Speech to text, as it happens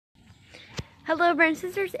Hello, brothers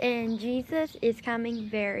and sisters, and Jesus is coming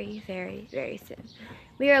very, very, very soon.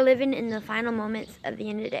 We are living in the final moments of the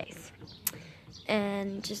end of the days.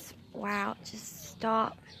 And just, wow, just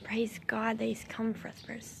stop. Praise God that He's come for us,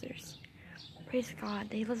 brothers and sisters. Praise God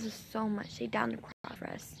that He loves us so much. He died on the cross for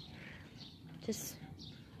us. Just,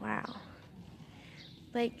 wow.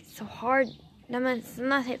 Like, so hard. I'm not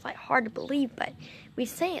saying it's like hard to believe, but we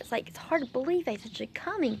say it's like it's hard to believe that He's actually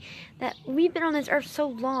coming. That we've been on this earth so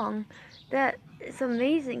long that it's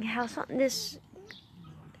amazing how this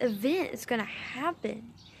event is going to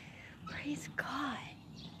happen. Praise God.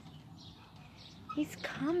 He's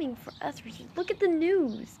coming for us. Look at the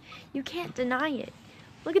news. You can't deny it.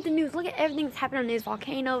 Look at the news. Look at everything that's happening on the news.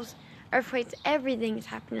 Volcanoes, earthquakes, everything is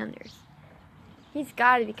happening on the news. He's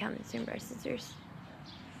got to be coming soon, brothers and sisters.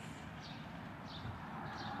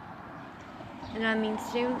 And I mean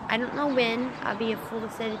soon. I don't know when. I'll be a fool to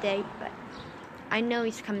say the date, but I know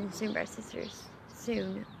He's coming soon, brothers and sisters.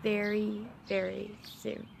 Soon. Very, very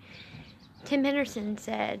soon. Tim Henderson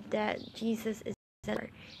said that Jesus is at the door,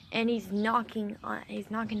 and He's knocking at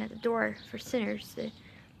the door for sinners to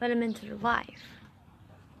let Him into their life.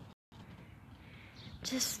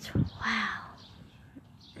 Just wow.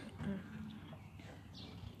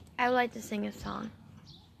 I would like to sing a song.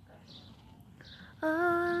 Oh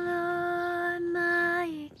Lord,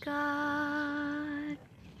 my God,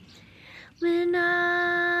 when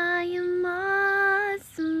I am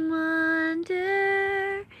lost and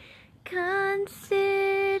wander, consider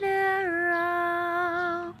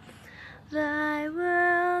all Thy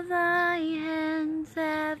world Thy hands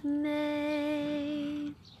have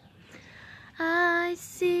made. I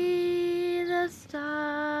see the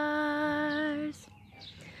stars,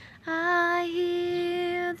 I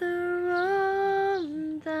hear the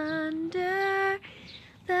rolling thunder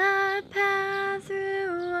that pass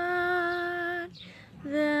throughout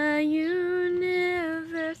the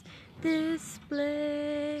universe displayed.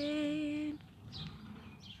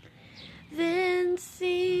 Then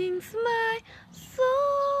sings my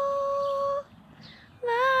soul,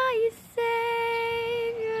 my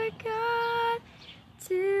Savior God,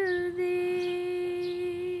 to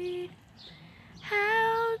Thee.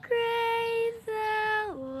 How great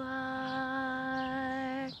Thou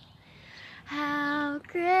art! How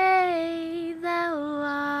great Thou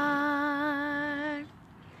art!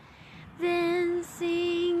 Then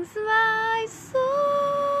sings my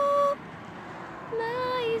soul,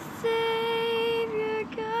 my Savior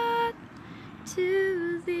God,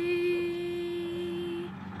 to Thee.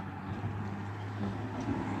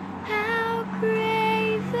 How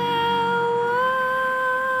great Thou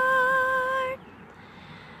art!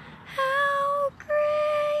 How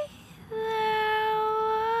great Thou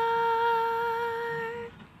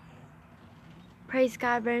art! Praise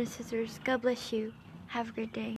God, brothers and sisters. God bless you. Have a great day.